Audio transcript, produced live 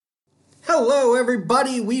Hello,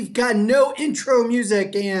 everybody. We've got no intro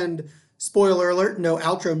music and, spoiler alert, no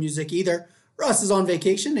outro music either. Russ is on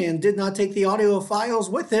vacation and did not take the audio files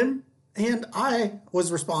with him, and I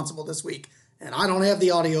was responsible this week, and I don't have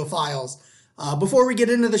the audio files. Before we get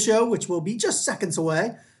into the show, which will be just seconds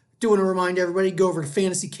away, do want to remind everybody, go over to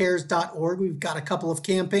fantasycares.org. We've got a couple of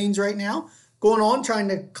campaigns right now going on, trying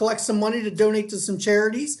to collect some money to donate to some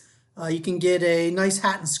charities. You can get a nice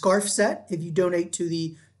hat and scarf set if you donate to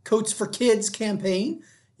the Coats for Kids campaign.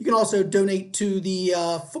 You can also donate to the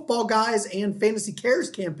Football Guys and Fantasy Cares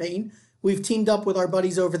campaign. We've teamed up with our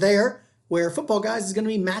buddies over there where Football Guys is going to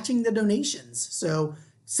be matching the donations. So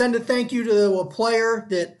send a thank you to a player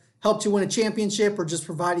that helped you win a championship or just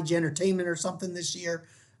provided you entertainment or something this year.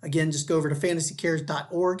 Again, just go over to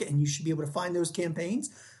fantasycares.org and you should be able to find those campaigns.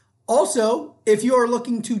 Also, if you are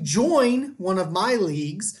looking to join one of my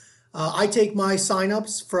leagues, I take my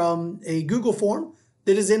signups from a Google form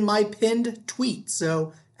that is in my pinned tweet.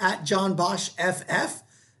 So at John Bosch FF,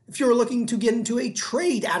 if you're looking to get into a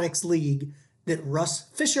trade addicts league that Russ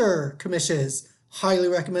Fisher commissions, highly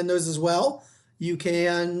recommend those as well. You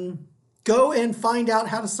can go and find out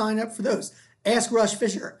how to sign up for those. Ask Russ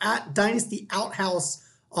Fisher at Dynasty Outhouse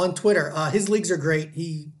on Twitter. His leagues are great.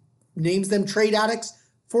 He names them trade addicts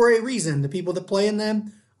for a reason. The people that play in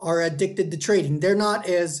them are addicted to trading. They're not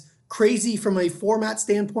as crazy from a format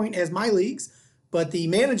standpoint as my leagues, but the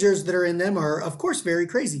managers that are in them are, of course, very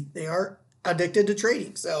crazy. They are addicted to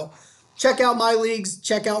trading. So check out my leagues,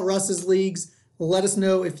 check out Russ's leagues. Let us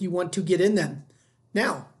know if you want to get in them.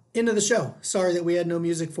 Now, into the show. Sorry that we had no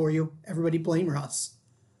music for you. Everybody blame Russ.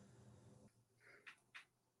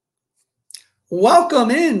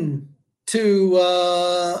 Welcome in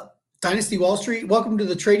to Dynasty Wall Street. Welcome to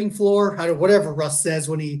the trading floor. Whatever Russ says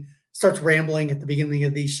when he starts rambling at the beginning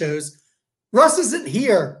of these shows. Russ isn't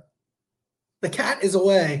here. The cat is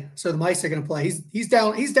away, so the mice are going to play. He's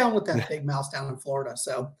down with that big mouse down in Florida.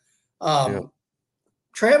 So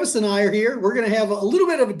Travis and I are here. We're going to have a little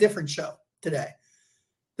bit of a different show today.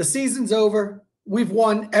 The season's over. We've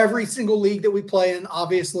won every single league that we play in,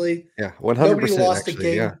 obviously. Yeah, 100%. Nobody lost actually,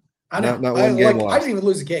 a game. Yeah. I know. Not one game lost. I didn't even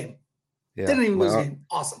lose a game. Yeah. Didn't even lose a game.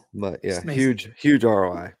 Awesome. But yeah, huge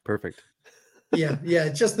ROI. Perfect. Yeah,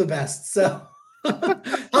 just the best. So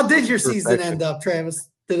how did your season end up, Travis?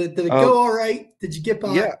 Did it go all right? Did you get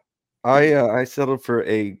by? Yeah, I settled for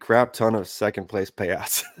a crap ton of second place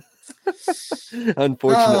payouts.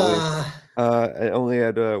 Unfortunately, I only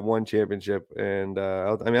had one championship, and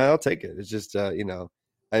I'll take it. It's just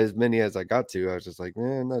as many as I got to, I was just like,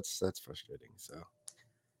 man, that's frustrating. So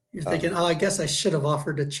you're thinking, I guess I should have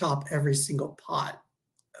offered to chop every single pot.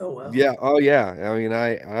 Oh well. Yeah. Oh yeah. I mean,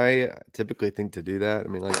 I typically think to do that. I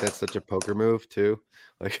mean, like that's such a poker move too.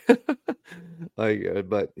 Like,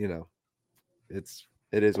 but it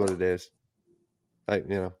is what it is. Can't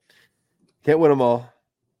win them all.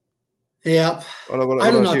 Yeah. What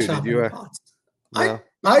I did about not you? chop Did you? pots. No?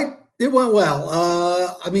 It went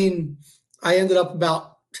well. I mean, I ended up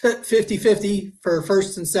about 50-50 for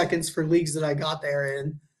firsts and seconds for leagues that I got there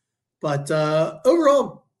in. But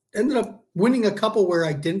overall, ended up winning a couple where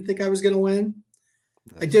I didn't think I was going to win.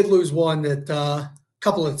 Nice. I did lose one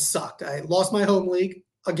couple that sucked. I lost my home league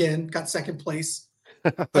again, got second place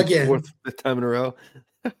again. Fifth time in a row.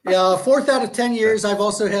 Yeah, 4th out of 10 years. I've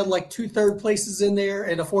also had like 2 third places in there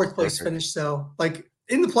and a 4th place finish. So like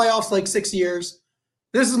in the playoffs, like 6 years.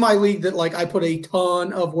 This is my league that like I put a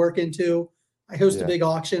ton of work into. I host a big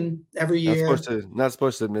auction every year. Not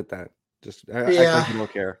supposed to admit that. Just act like you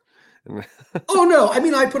don't care. Oh no! I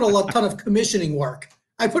mean, I put a ton of commissioning work.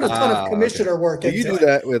 I put a ton of commissioner work into it. You do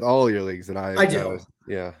that with all your leagues, and I do.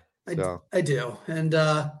 Yeah, I do, and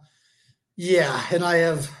and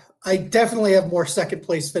I definitely have more second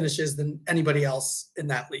place finishes than anybody else in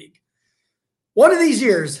that league. One of these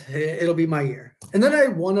years, it'll be my year. And then I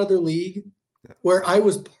had one other league where I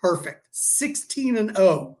was perfect,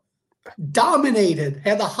 16-0, dominated,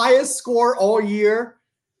 had the highest score all year.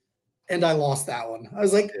 And I lost that one. I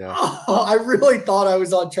was like, I really thought I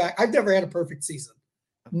was on track. I've never had a perfect season.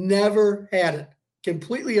 Never had it.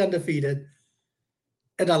 Completely undefeated.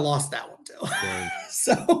 And I lost that one too.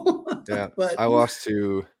 But I lost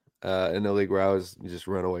to in the league where I was just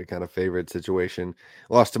runaway kind of favorite situation.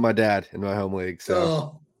 Lost to my dad in my home league.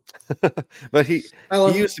 So but he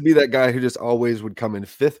used to be that guy who just always would come in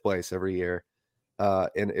 5th place every year.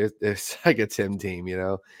 And it's like a Tim team,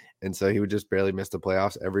 And so he would just barely miss the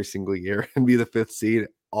playoffs every single year and be the 5th seed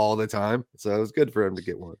all the time. So it was good for him to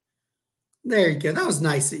get one. There you go. That was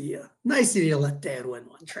nice of you. Nice of you to let Dad win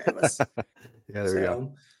one, Travis. There we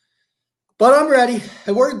go. But I'm ready.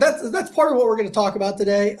 And that's part of what we're going to talk about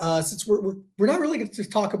today. Since we're not really going to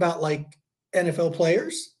talk about like NFL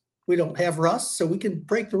players. We don't have Russ, so we can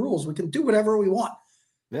break the rules. We can do whatever we want.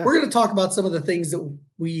 Yeah. We're going to talk about some of the things that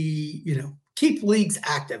we, keep leagues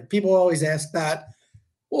active. People always ask that.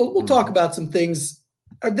 We'll talk about some things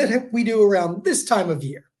that we do around this time of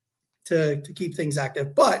year to keep things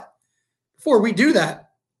active. But before we do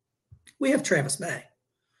that, we have Travis May.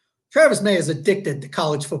 Travis May is addicted to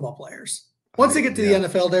college football players. Once they get to the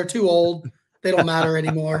NFL, they're too old. They don't matter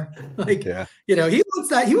anymore. He wants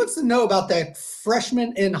that. He wants to know about that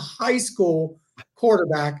freshman in high school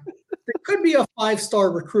quarterback that could be a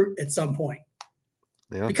 5-star recruit at some point.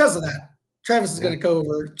 Yeah. Because of that, Travis is going to go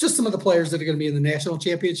over just some of the players that are going to be in the national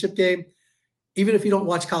championship game. Even if you don't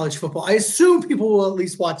watch college football, I assume people will at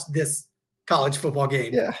least watch this college football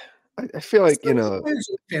game. Yeah. I feel like,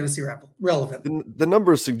 fantasy relevant. The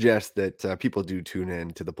numbers suggest that people do tune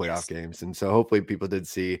in to the playoff games. And so hopefully people did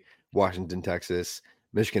see Washington, Texas,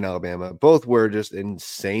 Michigan, Alabama. Both were just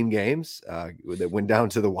insane games that went down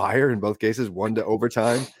to the wire in both cases, one to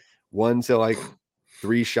overtime, one to like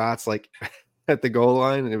 3 shots like at the goal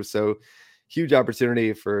line. And it was so huge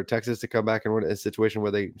opportunity for Texas to come back and win a situation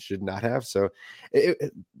where they should not have. So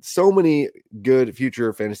so many good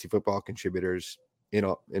future fantasy football contributors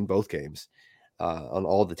in both games, on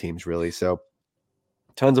all the teams, really. So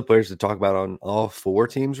tons of players to talk about on all 4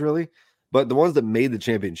 teams, really. But the ones that made the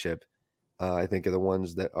championship, I think, are the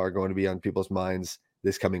ones that are going to be on people's minds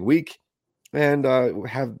this coming week and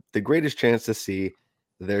have the greatest chance to see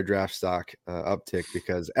their draft stock uptick,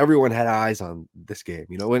 because everyone had eyes on this game.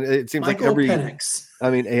 When it seems Michael Penix.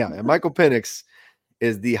 Michael Penix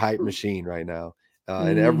is the hype machine right now.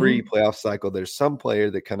 In every playoff cycle, there's some player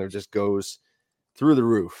that kind of just goes through the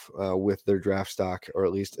roof with their draft stock, or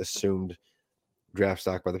at least assumed draft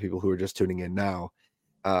stock by the people who are just tuning in now,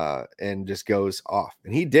 and just goes off.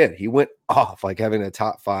 And he did. He went off, like having a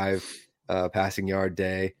top 5 passing yard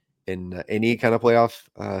day in any kind of playoff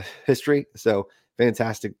history. So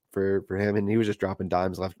fantastic for him. And he was just dropping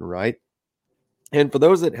dimes left and right. And for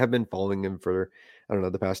those that have been following him for, I don't know,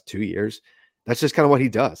 the past 2 years, that's just kind of what he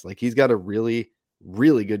does. Like, he's got a really,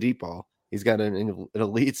 really good deep ball. He's got an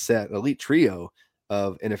elite trio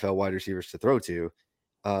of NFL wide receivers to throw to.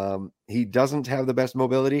 He doesn't have the best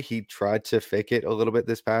mobility. He tried to fake it a little bit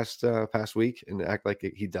this past week and act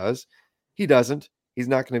like he does. He doesn't. He's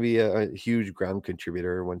not going to be a huge ground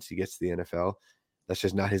contributor once he gets to the NFL. That's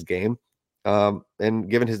just not his game. And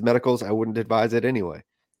given his medicals, I wouldn't advise it anyway.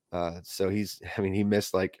 So he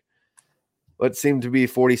missed like what seemed to be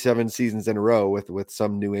 47 seasons in a row with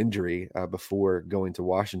some new injury before going to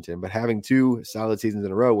Washington. But having 2 solid seasons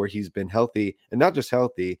in a row where he's been healthy, and not just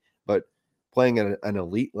healthy, but playing at an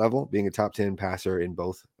elite level, being a top 10 passer in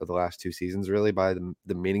both of the last 2 seasons, really by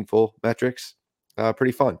the meaningful metrics,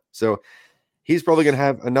 pretty fun. So he's probably going to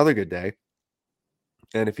have another good day.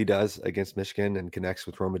 And if he does against Michigan and connects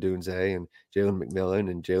with Rome Odunze and Jalen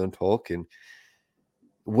McMillan and Jalen Polk and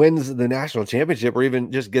wins the national championship, or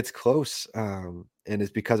even just gets close, and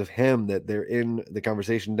it's because of him that they're in the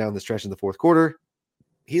conversation down the stretch in the 4th quarter,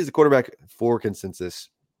 he's the quarterback for consensus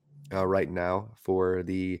right now for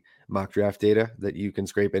the mock draft data that you can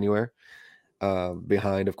scrape anywhere,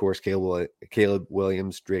 behind, of course, Caleb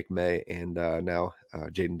Williams, Drake May, and now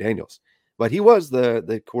Jaden Daniels. But he was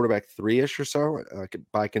the quarterback 3-ish or so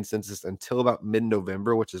by consensus until about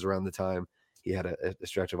mid-November, which is around the time he had a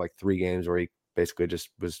stretch of like 3 games where he basically just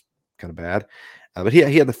was kind of bad. But he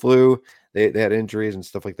had the flu. They had injuries and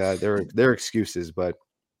stuff like that. There are excuses, but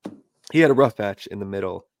he had a rough patch in the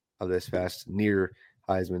middle of this past near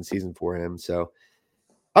Heisman season for him. So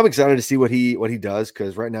I'm excited to see what he does,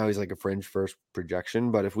 because right now he's like a fringe first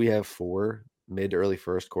projection. But if we have 4 mid to early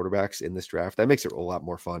first quarterbacks in this draft, that makes it a lot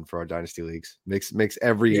more fun for our dynasty leagues. Makes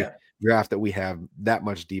every draft that we have that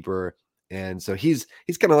much deeper. And so he's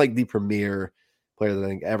kind of like the premier player that I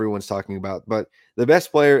think everyone's talking about. But the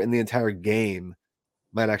best player in the entire game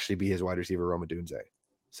might actually be his wide receiver, Rome Odunze.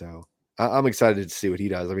 So I'm excited to see what he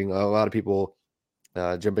does. I mean, a lot of people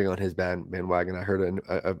jumping on his bandwagon. I heard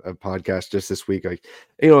a podcast just this week, like,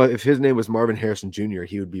 if his name was Marvin Harrison Jr.,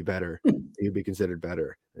 he would be better. He would be considered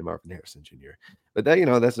better than Marvin Harrison Jr. But that,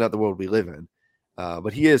 that's not the world we live in.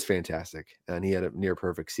 But he is fantastic, and he had a near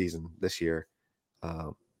perfect season this year.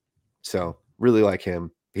 So really like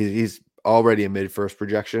him. He's already a mid-first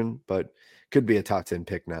projection, but could be a top 10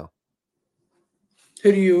 pick now.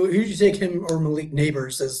 Who do you take, him or Malik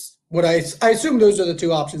Neighbors, as what I assume those are the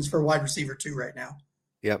 2 options for wide receiver 2 right now?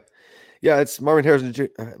 Yep. Yeah, it's Marvin Harrison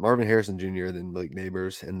Jr., then Malik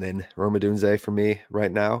Neighbors, and then Rome Odunze for me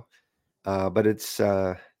right now. But it's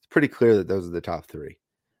pretty clear that those are the top 3.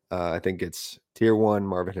 I think it's tier 1,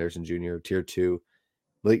 Marvin Harrison Jr., tier 2,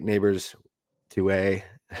 Malik Neighbors, 2A,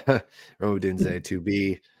 Rome Odunze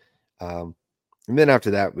 2B. And then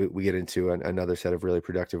after that, we get into another set of really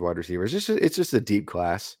productive wide receivers. It's just a deep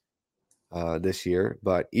class this year.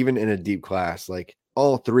 But even in a deep class, like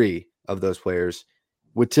all three of those players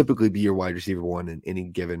would typically be your wide receiver one in any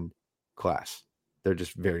given class. They're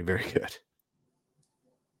just very, very good.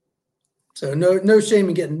 So no shame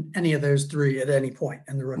in getting any of those three at any point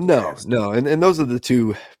in the rookie class. No. And those are the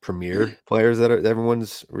two premier players that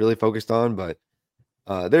everyone's really focused on. But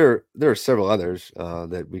there are several others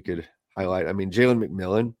that we could highlight. I mean, Jalen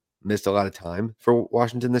McMillan missed a lot of time for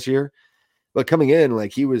Washington this year, but coming in,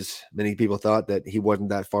 like many people thought that he wasn't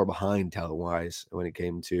that far behind talent-wise when it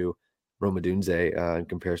came to Rome Odunze in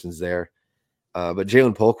comparisons there. But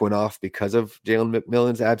Jalen Polk went off because of Jalen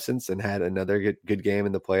McMillan's absence and had another good game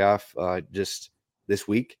in the playoff just this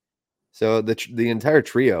week. So the entire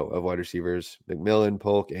trio of wide receivers, McMillan,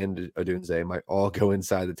 Polk, and Odunze, might all go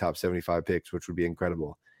inside the top 75 picks, which would be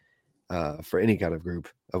incredible for any kind of group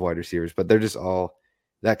of wide receivers. But they're just all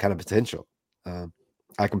that kind of potential.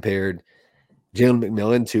 I compared Jalen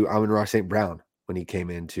McMillan to Amon-Ra St. Brown when he came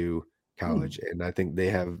into college, and I think they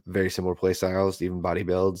have very similar play styles, even body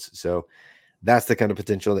builds. So that's the kind of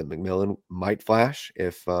potential that McMillan might flash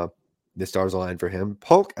if the stars align for him.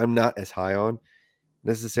 Polk, I'm not as high on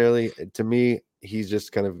necessarily. To me, he's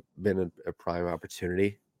just kind of been a prime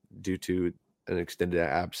opportunity due to an extended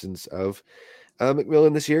absence of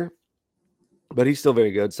McMillan this year, but he's still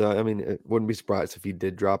very good. So, I mean, it wouldn't be surprised if he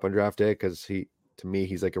did drop on draft day because to me,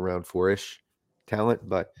 he's like around 4-ish talent,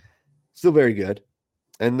 but still very good.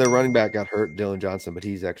 And the running back got hurt, Dylan Johnson, but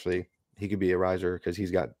he could be a riser because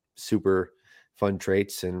he's got super fun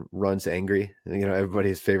traits and runs angry. And,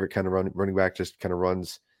 everybody's favorite kind of running back just kind of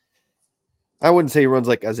runs. I wouldn't say he runs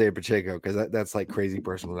like Isaiah Pacheco because that's like crazy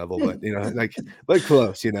personal level, but like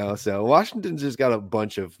close, So Washington's just got a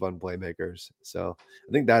bunch of fun playmakers. So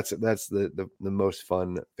I think that's the most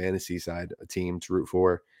fun fantasy side team to root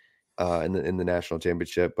for in the national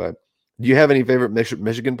championship. But do you have any favorite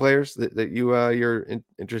Michigan players that you're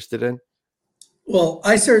interested in? Well,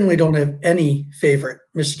 I certainly don't have any favorite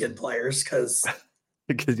Michigan players because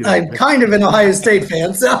I'm kind of an Ohio State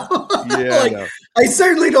fan. So yeah, I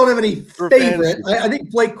certainly don't have any favorite. I think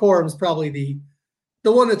Blake Corum is probably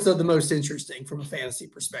the one that's the most interesting from a fantasy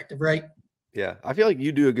perspective, right? Yeah, I feel like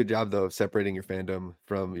you do a good job though of separating your fandom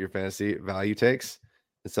from your fantasy value takes.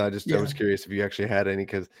 And so I was curious if you actually had any,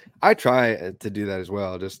 because I try to do that as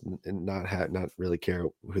well, just and not really care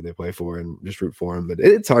who they play for and just root for them. But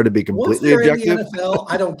it's hard to be completely objective. In the NFL,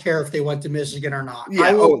 I don't care if they went to Michigan or not. Yeah,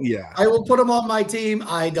 I will put them on my team.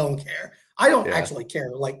 I don't care. I don't actually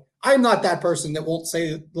care. Like, I'm not that person that won't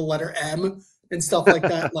say the letter M and stuff like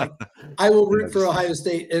that. Like, I will root for Ohio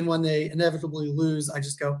State, and when they inevitably lose, I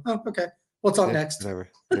just go, oh, okay. What's on next? Whatever.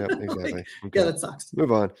 Yeah, exactly. Okay. Yeah, that sucks.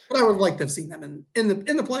 Move on. But I would have liked to have seen them in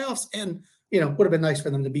the playoffs, and would have been nice for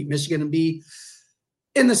them to beat Michigan and be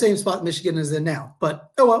in the same spot Michigan is in now. But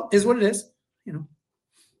oh well, is what it is.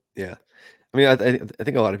 Yeah, I mean, I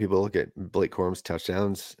think a lot of people look at Blake Corum's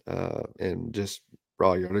touchdowns and just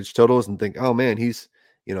raw yardage totals and think, oh man, he's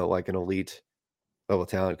like an elite level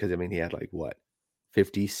talent, because I mean he had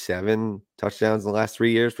 57 touchdowns in the last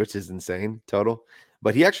 3 years, which is insane total.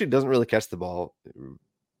 But he actually doesn't really catch the ball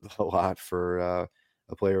a lot for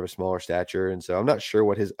a player of a smaller stature. And so I'm not sure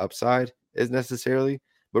what his upside is necessarily.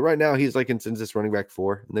 But right now he's consensus running back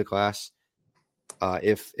 4 in the class.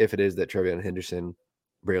 If it is that TreVeyon Henderson,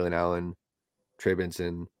 Braylon Allen, Trey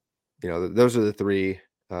Benson, those are the 3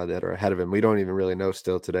 that are ahead of him. We don't even really know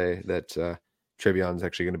still today that TreVeyon's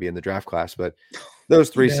actually going to be in the draft class. But those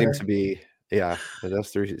 3 seem to be – yeah, those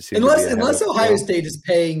 3 seem unless Ohio State is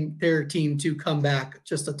paying their team to come back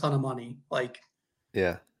just a ton of money,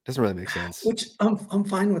 doesn't really make sense. Which I'm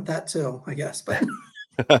fine with that too, I guess. But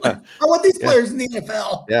I want these players in the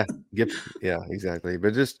NFL. Yeah, exactly.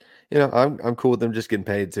 But just I'm cool with them just getting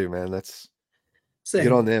paid too, man. That's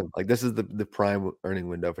good on them. This is the prime earning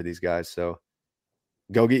window for these guys. So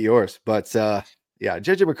go get yours. But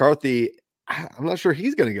JJ McCarthy, I'm not sure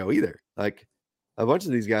he's going to go either. A bunch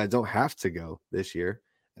of these guys don't have to go this year.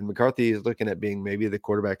 And McCarthy is looking at being maybe the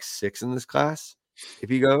quarterback 6 in this class if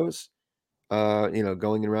he goes.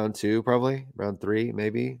 Going in round 2, probably round 3,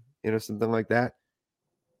 maybe, something like that.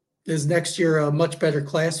 Is next year a much better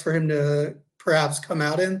class for him to perhaps come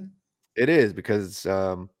out in? It is, because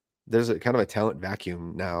there's a kind of a talent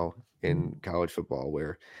vacuum now in college football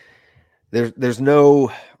where there's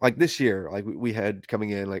no, this year, we had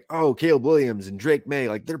coming in Caleb Williams and Drake May,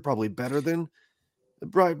 they're probably better than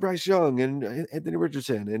Bryce Young and Anthony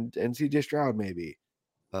Richardson and CJ Stroud maybe.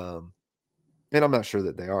 and I'm not sure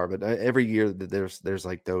that they are, but every year that there's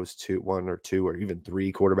like those one or two or even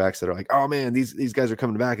three quarterbacks that are like, oh man, these guys are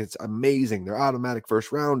coming back. It's amazing. They're automatic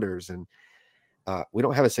first rounders. And we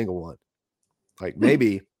don't have a single one. Like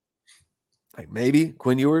maybe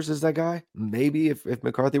Quinn Ewers is that guy. Maybe if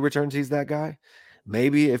McCarthy returns, he's that guy.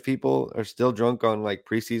 Maybe if people are still drunk on like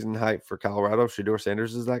preseason hype for Colorado, Shedeur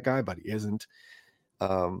Sanders is that guy, but he isn't.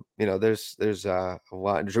 There's a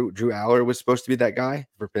lot. Drew Aller was supposed to be that guy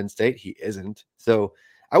for Penn State. He isn't. So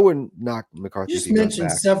I wouldn't knock McCarthy. You just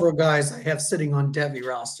mentioned several guys I have sitting on Devy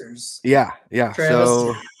rosters. Yeah. Travis.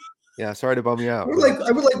 So yeah, sorry to bum you out.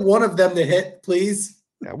 I would like one of them to hit, please.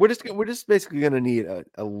 Yeah, we're just basically going to need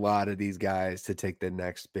a lot of these guys to take the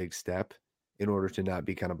next big step in order to not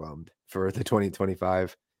be kind of bummed for the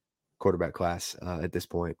 2025 quarterback class at this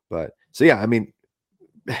point. But so, yeah, I mean,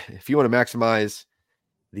 if you want to maximize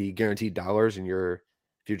the guaranteed dollars in your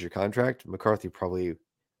future contract, McCarthy probably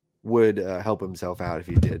would help himself out if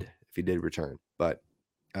he did return. But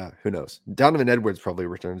who knows? Donovan Edwards probably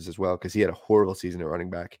returns as well because he had a horrible season at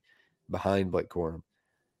running back behind Blake Corum.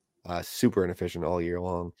 Super inefficient all year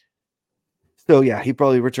long. So yeah, he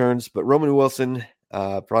probably returns. But Roman Wilson,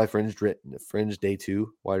 probably fringe day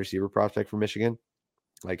 2 wide receiver prospect from Michigan.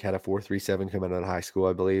 Like had a 4.37 coming out of high school,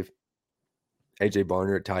 I believe. AJ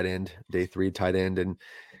Barner, tight end, day 3 tight end, and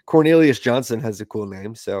Cornelius Johnson has a cool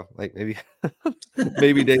name, so like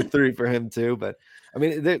maybe day 3 for him too. But I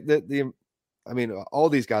mean, all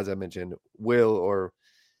these guys I mentioned will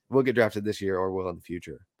get drafted this year or will in the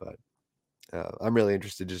future. But I'm really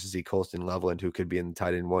interested just to see Colston Loveland, who could be in the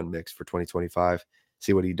tight end 1 mix for 2025,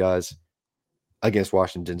 see what he does against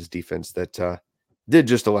Washington's defense that did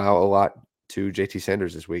just allow a lot to JT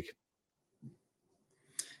Sanders this week.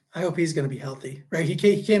 I hope he's going to be healthy, right? He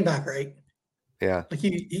came back, right? Yeah. Like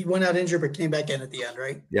he went out injured, but came back in at the end,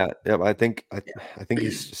 right? Yeah. I think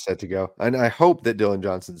he's just set to go. And I hope that Dylan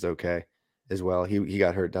Johnson's okay as well. He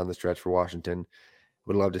got hurt down the stretch for Washington.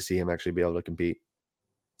 Would love to see him actually be able to compete.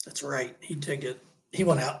 That's right. He took it. He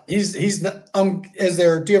went out. He's not, do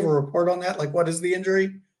you have a report on that? Like, what is the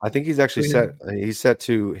injury? I think he's actually set. He's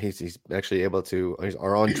actually able to,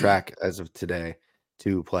 are on track as of today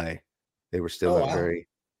to play. They were still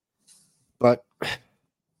but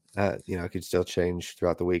it could still change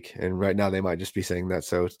throughout the week. And right now they might just be saying that.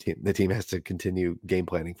 So the team has to continue game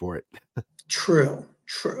planning for it. True.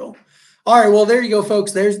 All right. Well, there you go,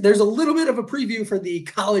 folks. There's a little bit of a preview for the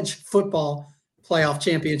college football playoff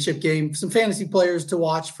championship game. Some fantasy players to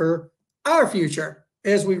watch for our future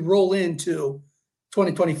as we roll into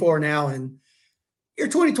 2024 now. And your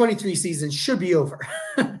 2023 season should be over.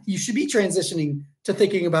 You should be transitioning to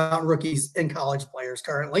thinking about rookies and college players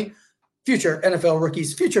currently, future NFL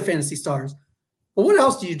rookies, future fantasy stars. But what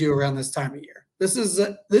else do you do around this time of year? This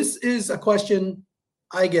is a question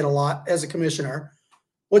I get a lot as a commissioner.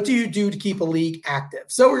 What do you do to keep a league active?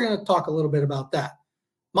 So we're going to talk a little bit about that.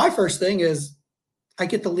 My first thing is I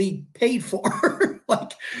get the league paid for.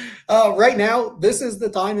 Right now, this is the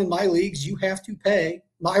time in my leagues you have to pay.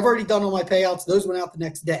 I've already done all my payouts. Those went out the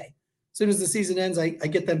next day. As soon as the season ends, I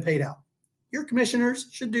get them paid out. Your commissioners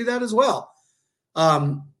should do that as well.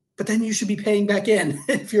 But then you should be paying back in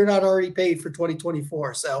if you're not already paid for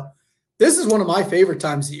 2024. So this is one of my favorite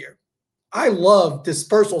times of year. I love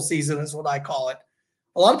dispersal season is what I call it.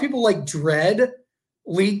 A lot of people dread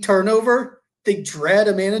league turnover. They dread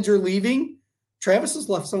a manager leaving. Travis has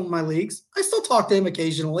left some of my leagues. I still talk to him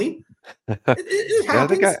occasionally. It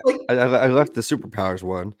happens. Yeah, I left the Superpowers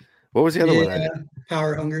one. What was the other one?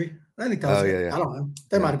 Power Hungry. I think that was it. Yeah. I don't know.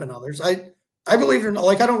 There might have been others. I believe it or not,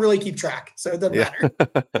 I don't really keep track, so it doesn't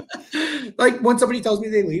matter. When somebody tells me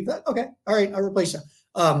they leave, okay, all right, I'll replace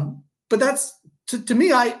them. But that's to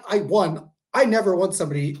me. I never want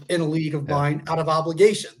somebody in a league of mine out of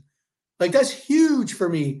obligation. That's huge for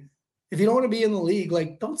me. If you don't want to be in the league,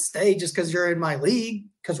 don't stay just because you're in my league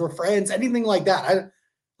because we're friends. Anything like that.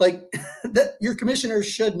 Your commissioners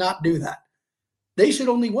should not do that. They should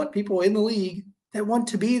only want people in the league that want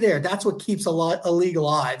to be there. That's what keeps a league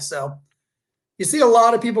alive. So you see a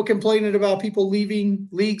lot of people complaining about people leaving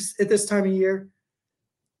leagues at this time of year.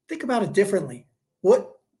 Think about it differently.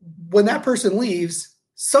 When that person leaves,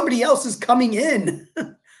 somebody else is coming in.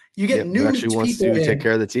 You get new actually people wants to take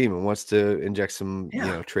care of the team and wants to inject some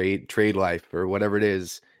trade life or whatever it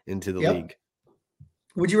is into the league.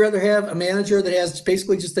 Would you rather have a manager that has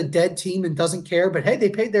basically just a dead team and doesn't care, but hey, they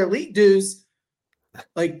paid their league dues,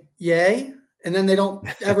 yay, and then they don't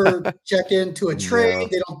ever check into a trade.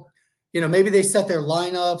 They don't, maybe they set their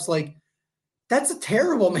lineups. That's a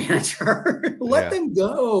terrible manager. Let them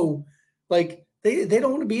go. They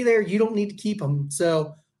don't want to be there. You don't need to keep them.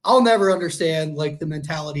 So I'll never understand the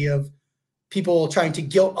mentality of people trying to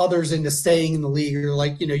guilt others into staying in the league, or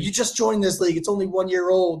like, you just joined this league. It's only 1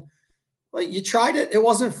 year old. Like, you tried it. It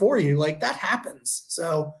wasn't for you. Like, that happens.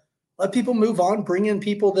 So let people move on, bring in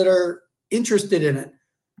people that are interested in it.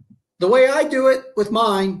 The way I do it with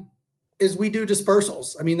mine is we do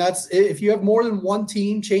dispersals. I mean, that's if you have more than one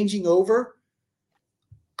team changing over,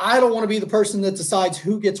 I don't want to be the person that decides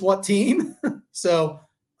who gets what team. So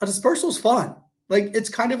a dispersal is fun. Like, it's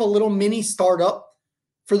kind of a little mini startup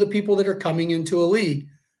for the people that are coming into a league.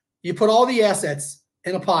 You put all the assets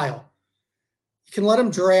in a pile. You can let them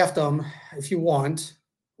draft them if you want,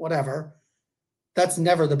 whatever. That's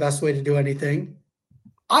never the best way to do anything.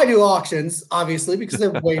 I do auctions, obviously, because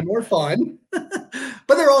they're way more fun, but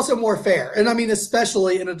they're also more fair. And I mean,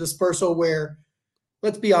 especially in a dispersal where,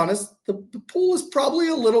 let's be honest, the pool is probably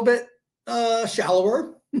a little bit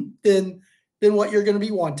shallower than what you're going to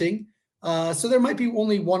be wanting. So there might be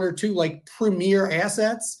only one or two like premier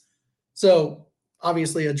assets. So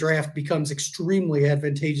obviously a draft becomes extremely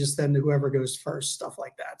advantageous then to whoever goes first, stuff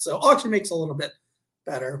like that. So auction makes a little bit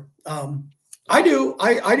better. I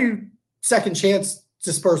do second chance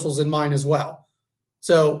dispersals in mine as well.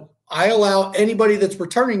 So I allow anybody that's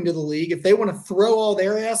returning to the league, if they want to throw all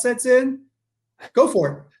their assets in, go for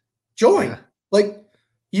it. Join. Yeah. Like,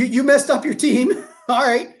 you messed up your team. All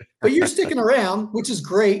right. But you're sticking around, which is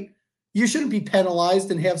great. You shouldn't be penalized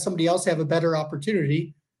and have somebody else have a better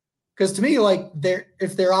opportunity. Because to me, like,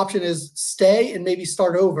 if their option is stay and maybe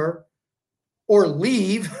start over or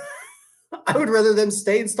leave, I would rather them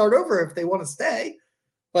stay and start over if they want to stay.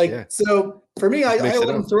 So for me, I let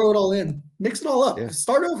them throw it all in, mix it all up,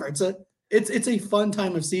 start over. It's a fun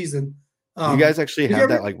time of season. Do you guys actually have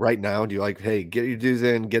that like right now? Do you like, hey, get your dues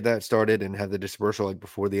in, get that started, and have the dispersal like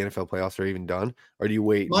before the NFL playoffs are even done? Or do you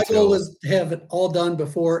wait? My goal is to have it all done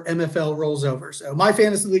before MFL rolls over. So my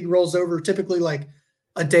fantasy league rolls over typically like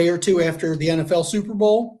a day or two after the NFL Super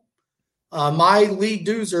Bowl. My league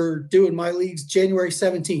dues are due in my leagues January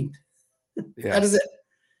 17th. Yeah. That is it.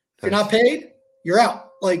 If you're not paid, you're out.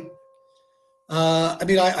 Like,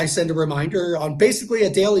 I send a reminder on basically a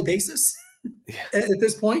daily basis at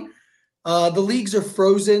this point. The leagues are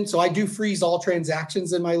frozen, so I do freeze all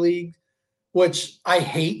transactions in my league, which I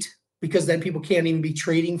hate because then people can't even be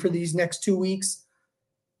trading for these next 2 weeks.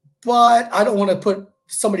 But I don't want to put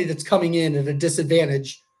somebody that's coming in at a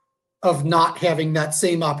disadvantage of not having that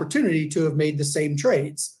same opportunity to have made the same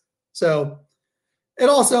trades. So it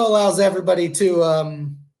also allows everybody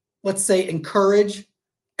to, let's say, encourage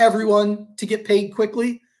everyone to get paid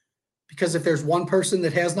quickly, because if there's one person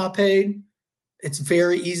that has not paid, it's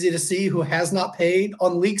very easy to see who has not paid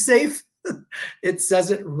on LeagueSafe. It says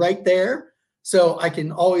it right there. So I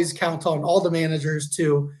can always count on all the managers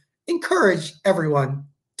to encourage everyone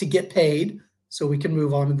to get paid so we can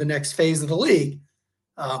move on to the next phase of the league.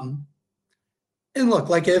 And look,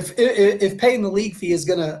 like if paying the league fee is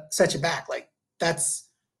going to set you back, like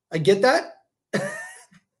I get that.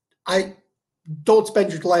 I don't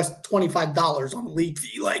spend your last $25 on a league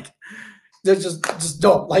fee. Like, just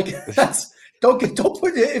don't. Like, don't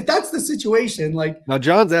put it, if that's the situation. Like, now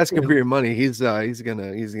John's asking for your money. He's gonna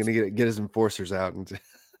get his enforcers out and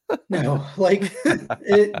no, like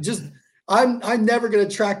I'm never gonna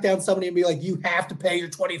track down somebody and be like, you have to pay your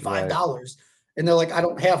 $25. Right. And they're like, I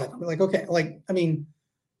don't have it. I'm like, okay, like, I mean,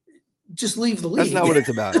 just leave the league. That's not what it's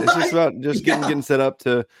about. It's just about just getting set up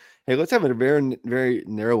to, hey, let's have a very, very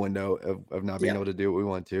narrow window of not being able to do what we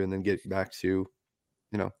want to, and then get back to,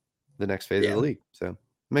 the next phase of the league. So it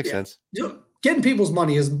makes sense. Getting people's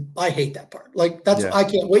money I hate that part. Like, I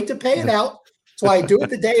can't wait to pay it out. That's why I do it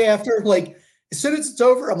the day after. Like, as soon as it's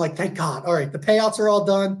over, I'm like, thank God. All right, the payouts are all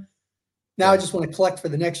done. Now I just want to collect for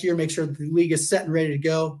the next year, make sure the league is set and ready to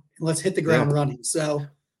go, and let's hit the ground running. So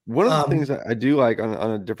one of the things I do like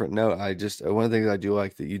on a different note, one of the things I do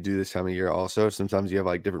like that you do this time of year also, sometimes you have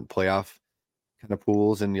like different playoff kind of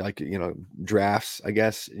pools and like, drafts, I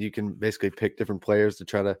guess. You can basically pick different players to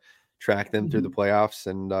try to track them through the playoffs.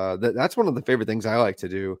 And that's one of the favorite things I like to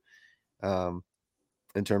do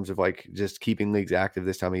in terms of like just keeping leagues active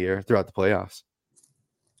this time of year throughout the playoffs.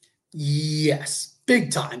 Yes,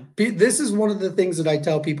 big time. This is one of the things that I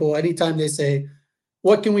tell people anytime they say,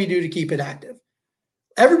 what can we do to keep it active?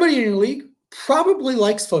 Everybody in your league probably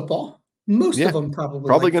likes football. Most of them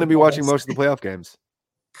probably going to be watching most of the playoff games.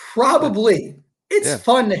 Probably. It's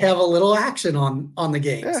fun to have a little action on the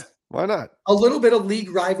games. Yeah, why not? A little bit of league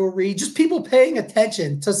rivalry, just people paying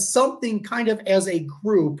attention to something kind of as a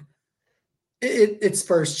group. It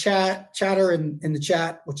spurs chatter in the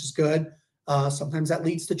chat, which is good. Sometimes that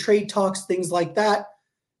leads to trade talks, things like that.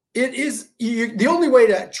 It is the only way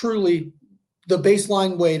to truly, the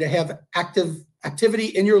baseline way to have activity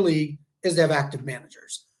in your league is to have active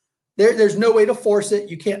managers. There's no way to force it.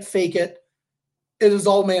 You can't fake it. It is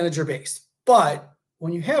all manager based. But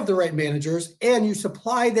when you have the right managers and you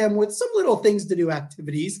supply them with some little things to do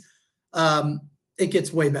activities, it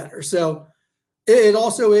gets way better. So it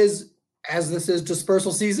also is, as this is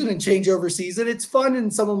dispersal season and changeover season, it's fun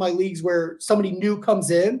in some of my leagues where somebody new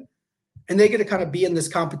comes in and they get to kind of be in this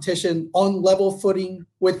competition on level footing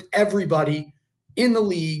with everybody in the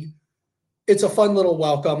league. It's a fun little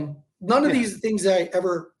welcome. None of these things I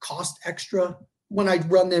ever cost extra when I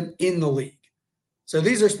run them in the league. So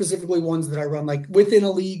these are specifically ones that I run like within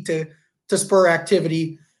a league to spur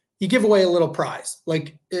activity. You give away a little prize.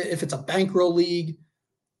 Like if it's a bankroll league,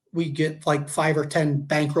 we get like 5 or 10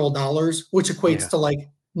 bankroll dollars, which equates to like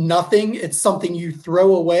nothing. It's something you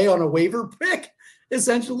throw away on a waiver pick,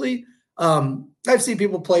 essentially. I've seen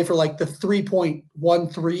people play for like the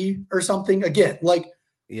 3.13 or something. Again, like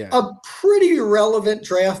a pretty irrelevant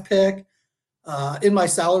draft pick. In my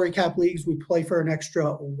salary cap leagues, we play for an extra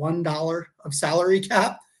 $1 of salary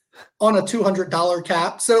cap on a $200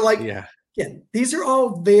 cap. So like, again, these are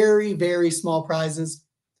all very, very small prizes.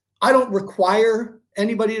 I don't require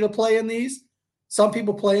anybody to play in these. Some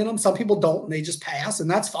people play in them, some people don't, and they just pass, and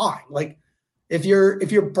that's fine. Like if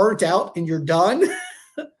you're burnt out and you're done,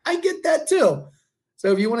 I get that too.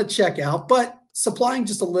 So if you want to check out, but supplying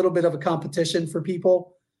just a little bit of a competition for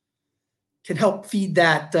people can help feed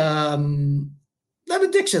that that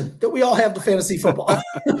addiction that we all have to fantasy football.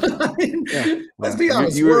 I mean, let's be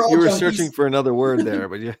honest. You were searching for another word there,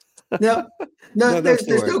 but no,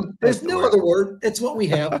 there's no other word. It's what we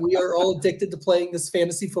have. We are all addicted to playing this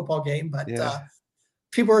fantasy football game, but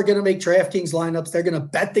people are going to make DraftKings lineups. They're going to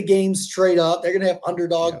bet the game straight up. They're going to have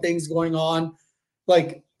underdog things going on.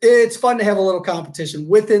 Like it's fun to have a little competition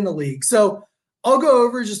within the league. So I'll go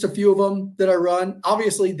over just a few of them that I run.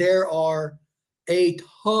 Obviously, there are a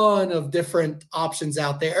ton of different options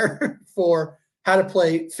out there for how to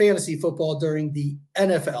play fantasy football during the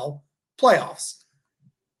NFL playoffs.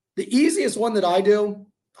 The easiest one that I do,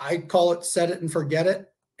 I call it set it and forget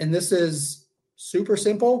it. And this is super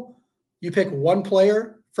simple. You pick one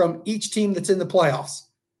player from each team that's in the playoffs.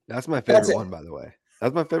 That's my favorite one, by the way.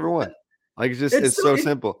 That's my favorite one. Like it's so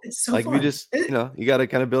simple. It's so like fun. We just, you got to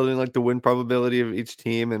kind of build in like the win probability of each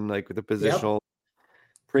team and like with the positional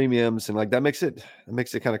premiums, and like that makes it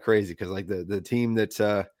kind of crazy because like the team that's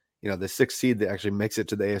the 6th seed that actually makes it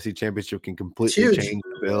to the AFC Championship can completely change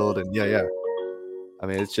the build. And I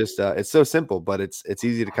mean, it's just it's so simple, but it's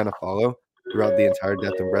easy to kind of follow throughout the entire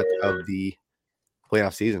depth and breadth of the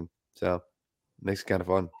playoff season. So it makes it kind of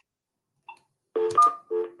fun.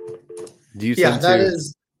 Do you tend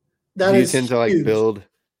to like build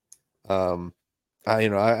I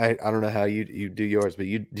don't know how you do yours, but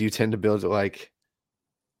do you tend to build it like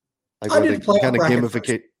I do the playoff kind of bracket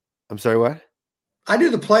gamificate first. I'm sorry, what? I do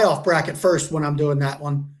the playoff bracket first when I'm doing that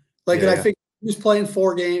one. Like I figure who's playing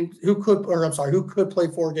 4 games, who could play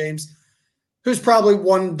 4 games, who's probably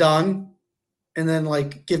one done, and then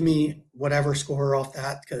like give me whatever score off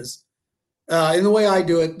that. Because in the way I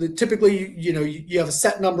do it, typically you have a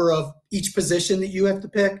set number of each position that you have to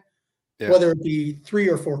pick, whether it be 3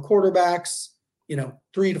 or 4 quarterbacks,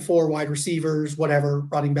 3 to 4 wide receivers, whatever,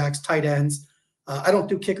 running backs, tight ends. I don't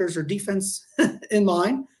do kickers or defense in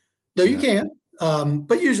mine, though you can.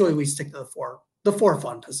 But usually we stick to the four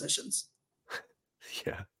fun positions.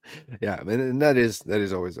 Yeah. And that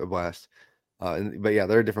is always a blast. But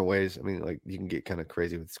there are different ways. I mean, like you can get kind of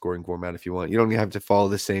crazy with scoring format if you want. You don't have to follow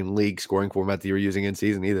the same league scoring format that you were using in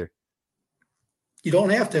season either. You don't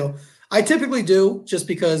have to. I typically do just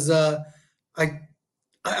because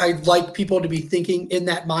I like people to be thinking in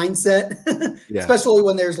that mindset, especially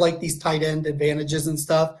when there's like these tight end advantages and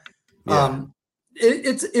stuff.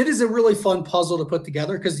 It is a really fun puzzle to put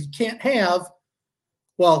together because you can't have,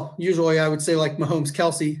 usually I would say like Mahomes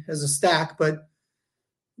Kelsey as a stack, but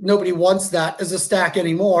nobody wants that as a stack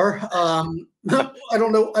anymore. I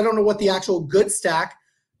don't know what the actual good stack.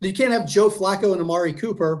 You can't have Joe Flacco and Amari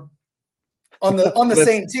Cooper on the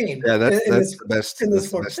same team. Yeah, that's the best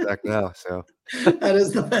stack now. So that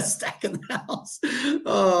is the best stack in the house.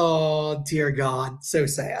 Oh dear God, so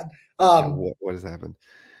sad. What has happened?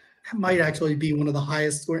 That might actually be one of the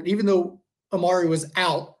highest scoring, even though Amari was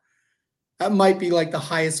out. That might be like the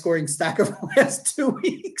highest scoring stack of the last 2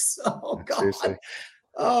 weeks. Oh God. Seriously.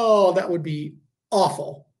 Oh, that would be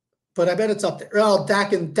awful. But I bet it's up there. Well,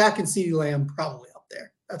 Dak and CeeDee Lamb probably up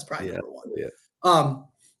there. That's probably number one. Yeah.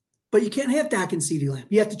 But you can't have Dak and CeeDee Lamb.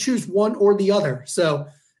 You have to choose one or the other. So,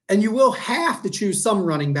 and you will have to choose some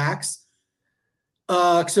running backs.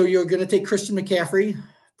 So you're going to take Christian McCaffrey,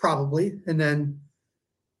 probably, and then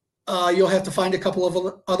you'll have to find a couple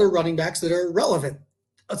of other running backs that are relevant.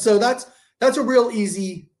 So that's a real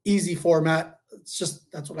easy format. It's just,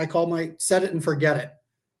 that's what I call my set it and forget it.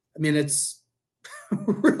 I mean, it's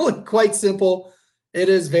really quite simple. It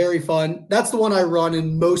is very fun. That's the one I run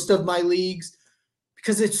in most of my leagues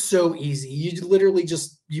because it's so easy. You literally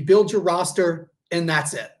you build your roster and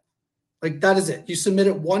that's it. Like, that is it. You submit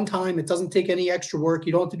it one time. It doesn't take any extra work.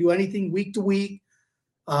 You don't have to do anything week to week.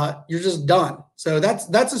 You're just done. So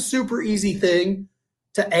that's a super easy thing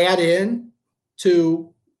to add in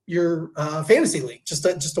to your fantasy league.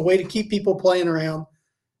 Just a way to keep people playing around.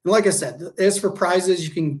 And like I said, as for prizes,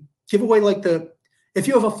 you can give away if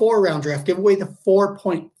you have a 4-round draft, give away the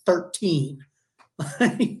 4.13.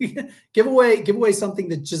 give away something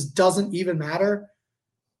that just doesn't even matter.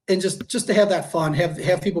 And just to have that fun,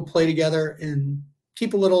 have people play together and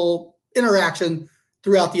keep a little interaction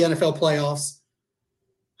throughout the NFL playoffs.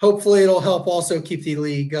 Hopefully it'll help also keep the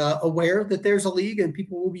league aware that there's a league and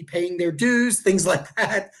people will be paying their dues, things like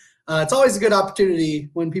that. It's always a good opportunity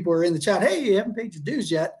when people are in the chat. Hey, you haven't paid your dues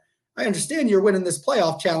yet. I understand you're winning this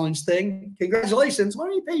playoff challenge thing. Congratulations. Why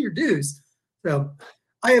don't you pay your dues? So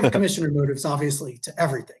I have commissioner motives, obviously, to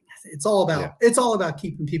everything. It's all about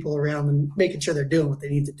keeping people around and making sure they're doing what they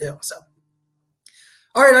need to do. So,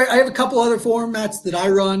 all right, I have a couple other formats that I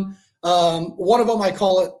run. One of them, I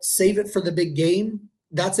call it Save It for the Big Game.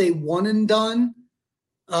 That's a one and done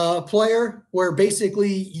player where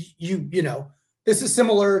basically you know, this is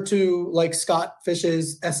similar to like Scott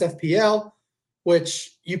Fish's SFPL,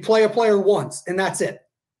 which you play a player once and that's it.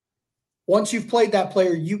 Once you've played that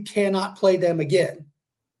player, you cannot play them again.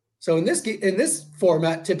 So in this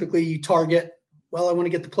format, typically you target, I want to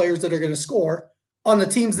get the players that are going to score on the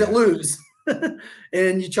teams that lose.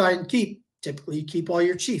 And you try and keep all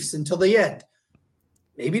your Chiefs until the end.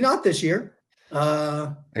 Maybe not this year. Maybe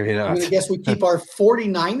not. I'm going to guess we keep our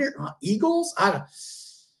 49ers, Eagles.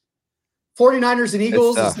 49ers and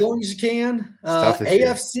Eagles as long as you can.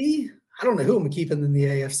 AFC, year. I don't know who I'm keeping in the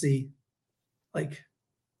AFC. Like,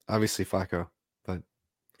 obviously Flacco, but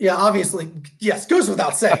yeah, obviously, yes, goes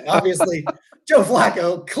without saying. Obviously, Joe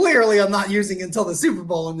Flacco, clearly I'm not using until the Super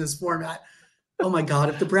Bowl in this format. Oh my God,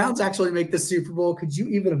 if the Browns actually make the Super Bowl, could you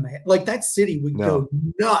even imagine? Like, that city would go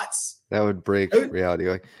nuts. That would break reality.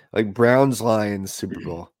 Like Browns Lions Super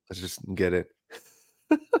Bowl. Let's just get it.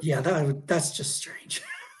 Yeah, that's just strange.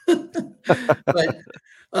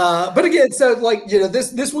 But again, so like, you know,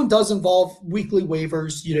 this one does involve weekly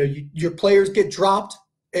waivers. You know, your players get dropped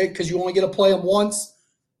because you only get to play them once.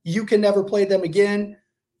 You can never play them again.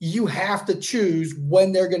 You have to choose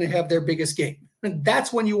when they're going to have their biggest game. And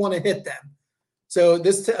that's when you want to hit them. So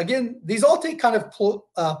these all take kind of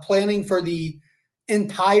planning for the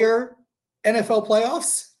entire NFL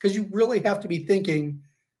playoffs, because you really have to be thinking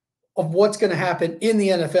of what's going to happen in the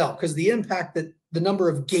NFL, because the impact that the number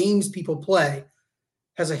of games people play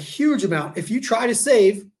has a huge amount. If you try to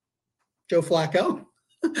save Joe Flacco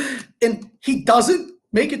and he doesn't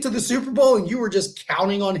make it to the Super Bowl and you were just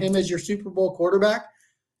counting on him as your Super Bowl quarterback,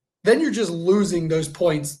 then you're just losing those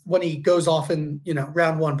points when he goes off in, you know,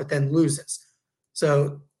 round one, but then loses.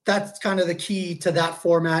 So that's kind of the key to that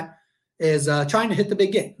format, is trying to hit the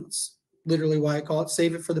big game. That's literally why I call it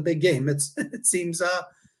Save It for the Big Game. It seems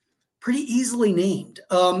pretty easily named.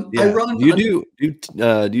 I run. Do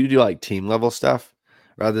you do like team level stuff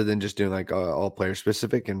rather than just doing like all player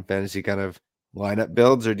specific and fantasy kind of lineup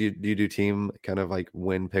builds, or do you do team kind of like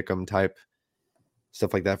win pick'em type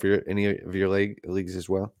stuff like that for any of your leagues as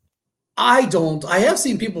well? I don't. I have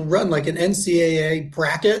seen people run like an NCAA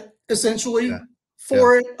bracket essentially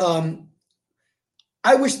for it.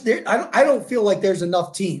 I wish I don't feel like there's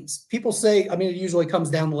enough teams. People say, I mean, it usually comes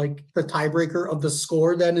down to like the tiebreaker of the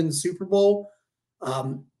score then in the Super Bowl,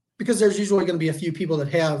 because there's usually going to be a few people that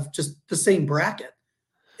have just the same bracket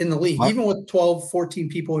in the league. Even with 12, 14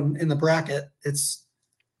 people in the bracket,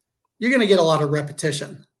 you're going to get a lot of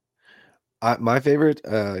repetition. My favorite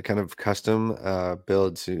kind of custom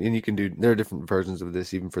builds, and you can do, there are different versions of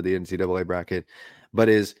this even for the NCAA bracket, but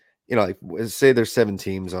is, you know, like say there's 7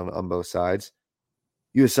 teams on both sides.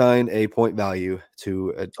 You assign a point value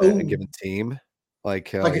to a given team,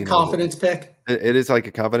 like a confidence pick. It is like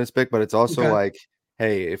a confidence pick, but it's also like,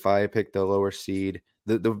 hey, if I pick the lower seed,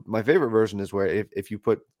 my favorite version is where if you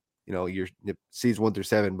put, you know, your seeds 1 through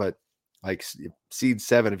 7, but like seed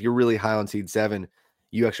 7, if you're really high on seed 7,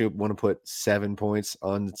 you actually want to put 7 points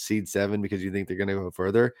on seed 7 because you think they're going to go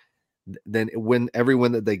further. Then when every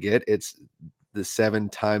win that they get, it's the 7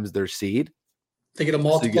 times their seed. They get a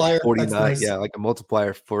multiplier. So 49, nice. Yeah, like a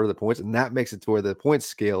multiplier for the points, and that makes it to where the points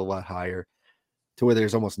scale a lot higher, to where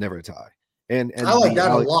there's almost never a tie. And I like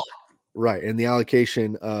that a lot. Right. And the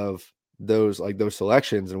allocation of those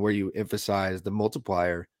selections and where you emphasize the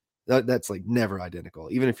multiplier, that's like never identical,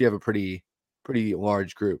 even if you have a pretty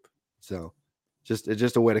large group. So it's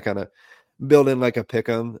just a way to kind of build in like a pick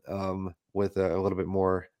 'em with a little bit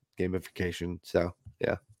more gamification. So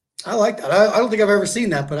yeah. I like that. I don't think I've ever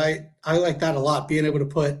seen that, but I like that a lot. Being able to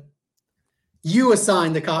put you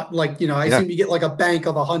assign the I assume you get like a bank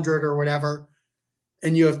of 100 or whatever,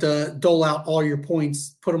 and you have to dole out all your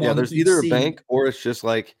points, put them on. There's either a bank or it's just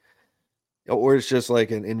like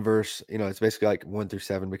an inverse. It's basically like 1 through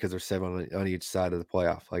 7 because there's 7 on each side of the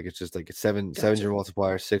playoff. Like it's just like a 7. Gotcha. 7's your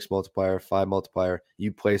multiplier, 6 multiplier, 5 multiplier.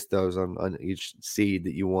 You place those on each seed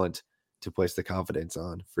that you want to place the confidence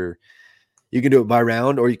on. You can do it by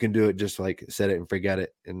round, or you can do it just like set it and forget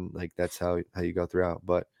it, and like that's how you go throughout.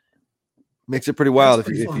 But makes it pretty wild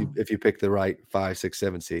if you pick the right 5, 6,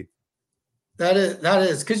 7 seed. That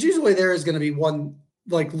is because usually there is going to be one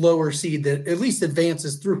like lower seed that at least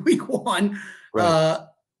advances through week 1. Right.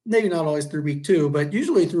 Maybe not always through week 2, but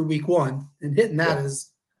usually through week 1. And hitting that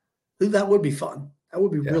that would be fun. That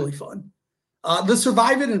would be really fun. The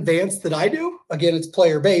Survive and Advance that I do, again, it's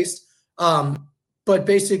player based, but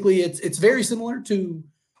basically it's very similar to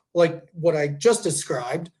like what I just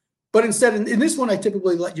described. But instead, in this one, I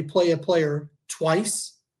typically let you play a player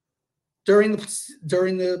twice during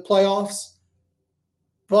the playoffs.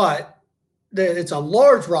 But it's a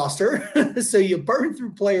large roster, so you burn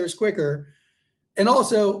through players quicker. And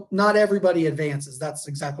also, not everybody advances. That's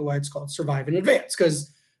exactly why it's called Survive and Advance,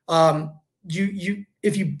 because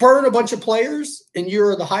if you burn a bunch of players and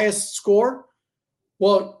you're the highest score,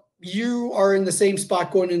 well, you are in the same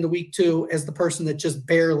spot going into week 2 as the person that just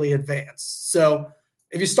barely advanced. So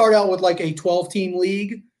if you start out with like a 12-team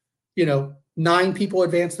league, 9 people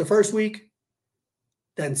advance the first week,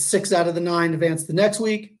 then 6 out of the 9 advance the next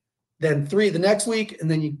week, then 3 the next week,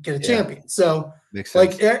 and then you get a champion. So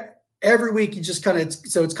like every week you just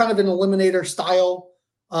it's kind of an eliminator style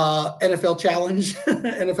NFL challenge,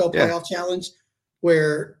 NFL playoff challenge,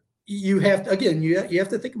 where you have to, again, you have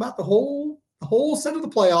to think about the whole set of the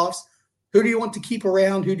playoffs. Who do you want to keep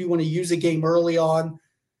around? Who do you want to use a game early on?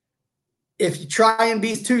 If you try and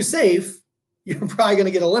be too safe, you're probably going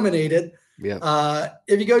to get eliminated. Yeah.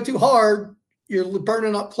 If you go too hard, you're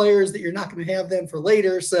burning up players that you're not going to have them for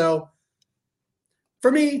later. So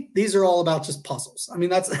for me, these are all about just puzzles. I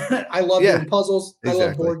mean, I love doing puzzles. Exactly. I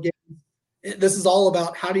love board games. This is all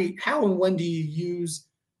about how and when do you use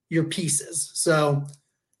your pieces. So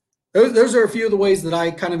those are a few of the ways that I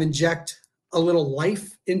kind of inject a little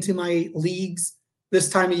life into my leagues this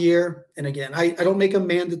time of year. And again, I don't make them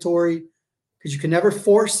mandatory because you can never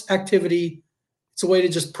force activity. It's a way to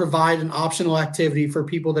just provide an optional activity for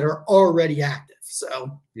people that are already active.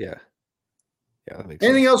 So yeah, that makes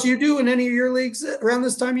anything sense. else you do in any of your leagues around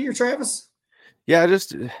this time of year, Travis? Yeah,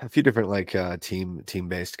 just a few different like team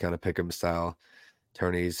based kind of pick 'em style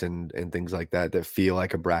tourneys and things like that feel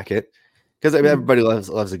like a bracket, because everybody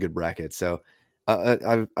loves a good bracket. So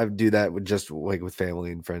I do that with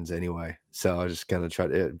family and friends anyway. So I just kind of try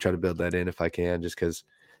to build that in if I can, just because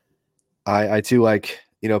I too like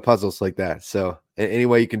puzzles like that. So any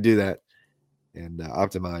way you can do that and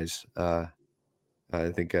optimize, I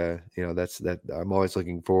think that's I'm always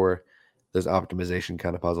looking for those optimization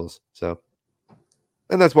kind of puzzles. So,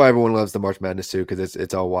 and that's why everyone loves the March Madness too, because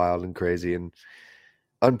it's all wild and crazy and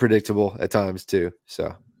unpredictable at times too.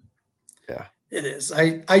 So yeah, it is.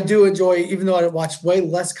 I do enjoy, even though I watch way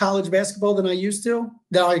less college basketball than I used to.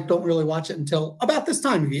 Now I don't really watch it until about this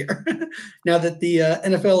time of year. Now that the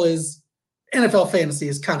NFL fantasy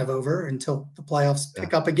is kind of over until the playoffs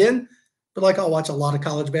pick up again. But like, I'll watch a lot of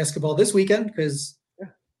college basketball this weekend because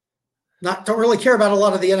don't really care about a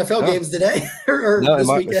lot of the NFL games today or this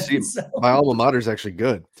weekend. My alma mater is actually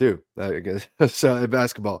good too. I guess so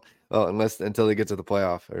basketball, until they get to the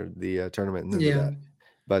playoff or the tournament and then that.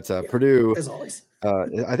 But Purdue, as always,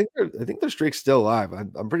 I think their streak's still alive.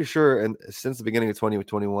 I'm pretty sure, and since the beginning of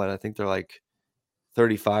 2021, I think they're like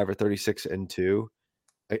 35 or 36-2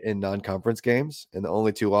 in non-conference games, and the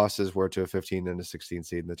only 2 losses were to a 15 and a 16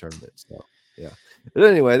 seed in the tournament. So yeah. But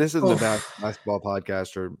anyway, this isn't a basketball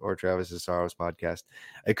podcast or Travis's Sorrows podcast.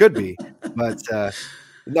 It could be, but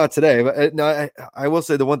not today. But no, I will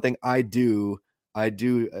say the one thing I do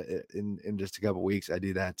in just a couple of weeks, I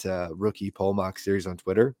do that rookie poll mock series on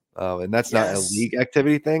Twitter, and that's not a league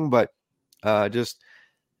activity thing, but just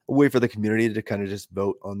a way for the community to kind of just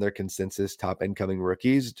vote on their consensus top incoming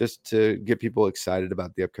rookies, just to get people excited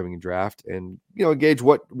about the upcoming draft and gauge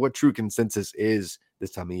what true consensus is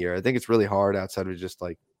this time of year. I think it's really hard outside of just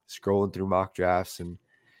like scrolling through mock drafts and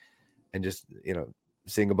just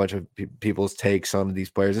seeing a bunch of people's takes on these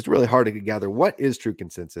players. It's really hard to gather what is true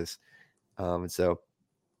consensus. And so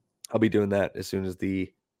I'll be doing that as soon as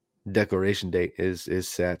the declaration date is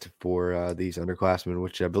set for these underclassmen,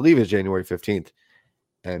 which I believe is January 15th.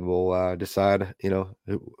 And we'll decide,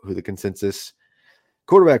 who the consensus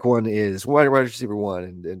quarterback one is, wide receiver one,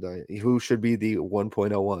 and who should be the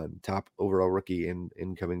 1.01 top overall rookie in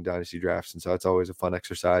incoming dynasty drafts. And so it's always a fun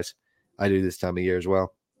exercise. I do this time of year as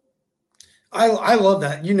well. I love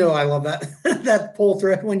that. I love that that poll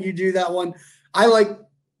thread when you do that one. I like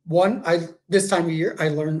one. This time of year I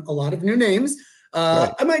learn a lot of new names.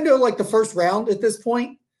 Right. I might know like the first round at this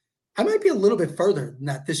point. I might be a little bit further than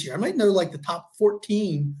that this year. I might know like the top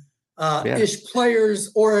 14 ish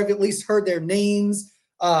players, or I've at least heard their names.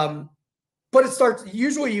 But it starts,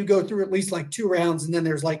 usually you go through at least like 2 rounds, and then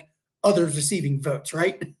there's like others receiving votes,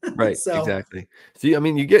 right? Right. So, exactly. So,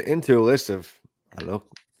 you get into a list of,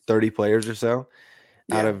 30 players or so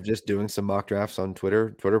out of just doing some mock drafts on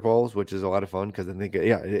Twitter polls, which is a lot of fun. Cause I think,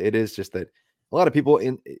 it is just that a lot of people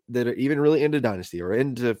that are even really into Dynasty or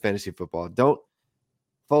into fantasy football don't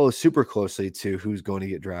follow super closely to who's going to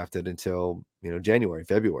get drafted until, January,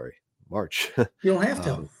 February, March. You don't have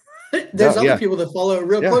to. There's other people that follow it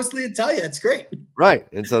real closely and tell you it's great. Right.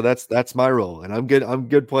 And so that's my role, and I'm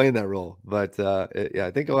good playing that role. But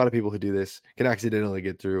I think a lot of people who do this can accidentally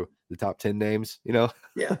get through the top 10 names, Yeah.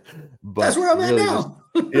 But that's where I'm really at now.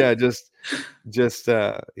 just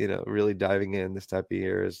really diving in this type of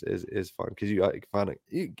year is fun, because you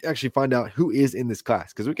actually find out who is in this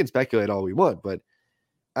class, because we can speculate all we want, but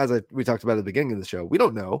as we talked about at the beginning of the show, we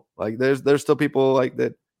don't know. Like there's still people like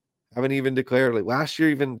that haven't even declared. Like last year,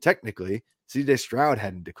 even technically, CJ Stroud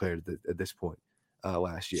hadn't declared at this point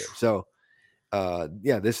last year. So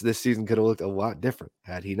this season could have looked a lot different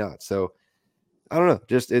had he not. So I don't know.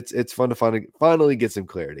 Just it's fun to finally get some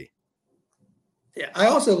clarity. Yeah, I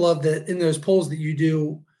also love that in those polls that you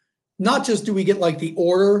do, not just do we get like the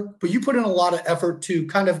order, but you put in a lot of effort to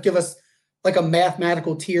kind of give us like a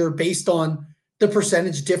mathematical tier based on the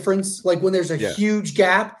percentage difference. Like when there's a huge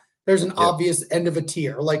gap, there's an obvious end of a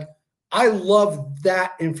tier. Like I love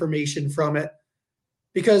that information from it,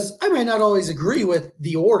 because I might not always agree with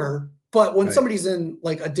the order, but when somebody's in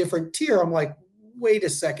like a different tier, I'm like, wait a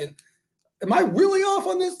second, am I really off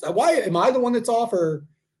on this? Why am I the one that's off, or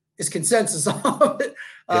is consensus off?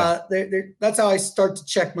 That's how I start to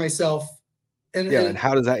check myself. And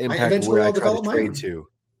how does that impact where I try to trade to?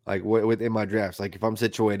 Like within my drafts, like if I'm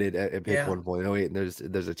situated at pick 1.08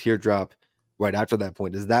 and there's a tier drop right after that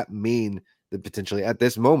point, does that mean that potentially at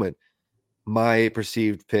this moment my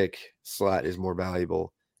perceived pick slot is more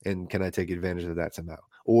valuable, and can I take advantage of that somehow?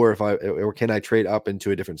 Or can I trade up into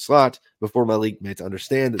a different slot before my league mates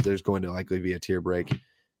understand that there's going to likely be a tier break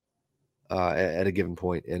at a given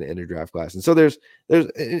point in a draft class? And so there's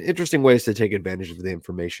interesting ways to take advantage of the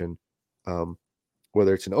information,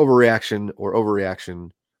 whether it's an overreaction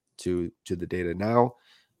to the data now,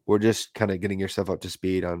 or just kind of getting yourself up to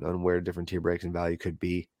speed on where different tier breaks and value could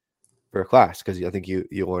be for a class. Because I think you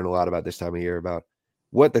learn a lot about this time of year about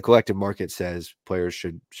what the collective market says players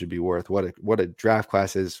should be worth, what a draft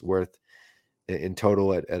class is worth in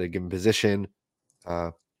total at a given position,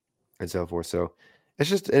 and so forth. So it's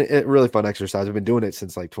just a really fun exercise. I've been doing it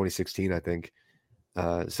since like 2016, I think.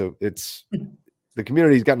 So it's the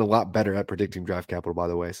community's gotten a lot better at predicting draft capital, by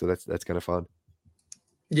the way. So that's kind of fun.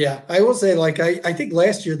 Yeah, I will say, like, I think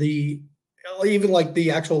last year even like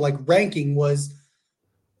the actual like ranking was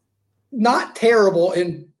not terrible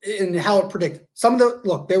in how it predicted. Some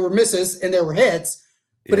of there were misses and there were hits,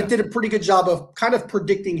 but it did a pretty good job of kind of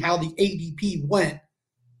predicting how the ADP went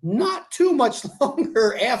not too much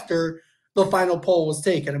longer after the final poll was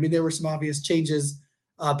taken. I mean, there were some obvious changes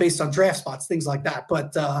based on draft spots, things like that,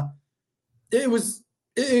 but it was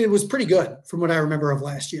pretty good from what I remember of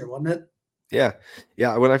last year, wasn't it? Yeah.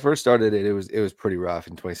 When I first started it was pretty rough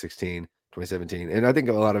in 2016, 2017. And I think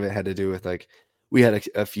a lot of it had to do with like, we had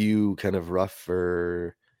a few kind of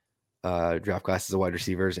rougher draft classes of wide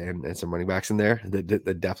receivers and some running backs in there.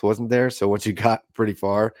 The depth wasn't there. So once you got pretty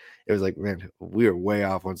far, it was like, man, we were way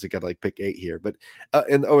off once we got like pick 8 here. But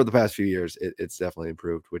and over the past few years, it's definitely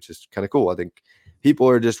improved, which is kind of cool. I think people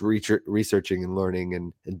are just researching and learning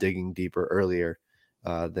and digging deeper earlier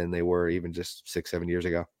than they were even just 6-7 years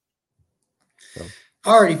ago. So.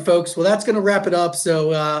 All righty, folks. Well, that's going to wrap it up.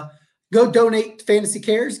 So go donate to Fantasy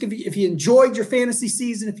Cares. If you enjoyed your fantasy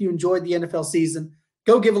season, if you enjoyed the NFL season,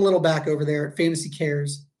 go give a little back over there at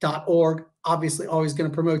fantasycares.org. Obviously, always going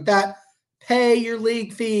to promote that. Pay your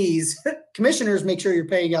league fees. Commissioners, make sure you're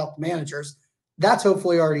paying out the managers. That's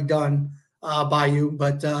hopefully already done by you.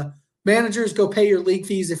 But managers, go pay your league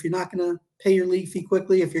fees. If you're not going to pay your league fee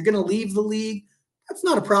quickly. If you're going to leave the league, that's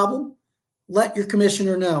not a problem. Let your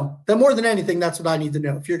commissioner know. That more than anything, that's what I need to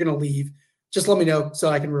know. If you're going to leave, just let me know so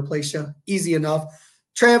I can replace you. Easy enough.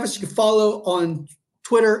 Travis, you can follow on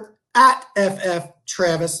Twitter at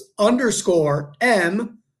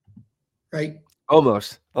FFTravis_M. Right?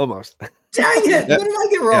 Almost. Dang it. What did I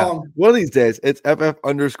get wrong? Yeah. One of these days, it's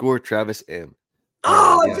FF_TravisM.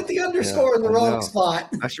 Oh, I put the underscore in the wrong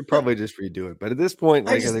spot. I should probably just redo it. But at this point,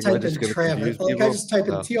 I think we're just going to confuse people. I just type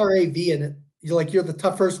in TRAV in it. You're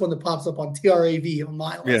the first one that pops up on TRAV on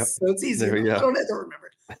my list. Yeah. So it's easy. I don't have to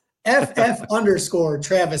remember it.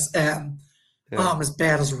 FF_TravisM. Yeah. Oh, I'm as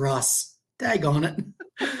bad as Russ. Daggone it.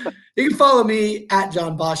 You can follow me at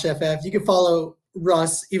John Bosch FF. You can follow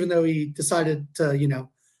Russ, even though he decided to,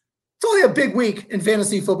 it's only a big week in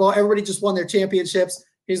fantasy football. Everybody just won their championships.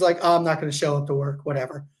 He's like, I'm not going to show up to work,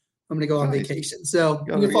 whatever. I'm going to go on vacation. So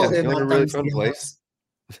you can follow him at really fun place.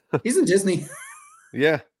 He's in Disney.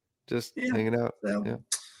 Yeah, just hanging out. So,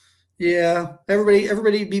 yeah,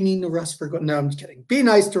 everybody be mean to Russ for going. No, I'm just kidding. Be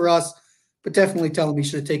nice to Russ, but definitely tell him he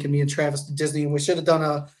should have taken me and Travis to Disney, and we should have done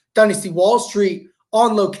a Dynasty Wall Street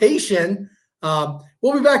on location.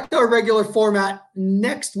 We'll be back to our regular format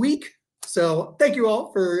next week. So thank you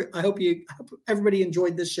all I hope everybody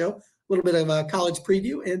enjoyed this show. A little bit of a college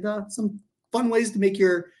preview and some fun ways to make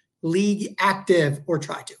your league active, or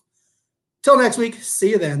try to. Till next week,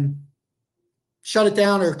 see you then. Shut it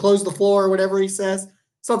down or close the floor or whatever he says.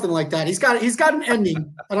 Something like that. He's got an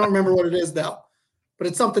ending. I don't remember what it is though, but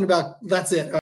it's something about that's it.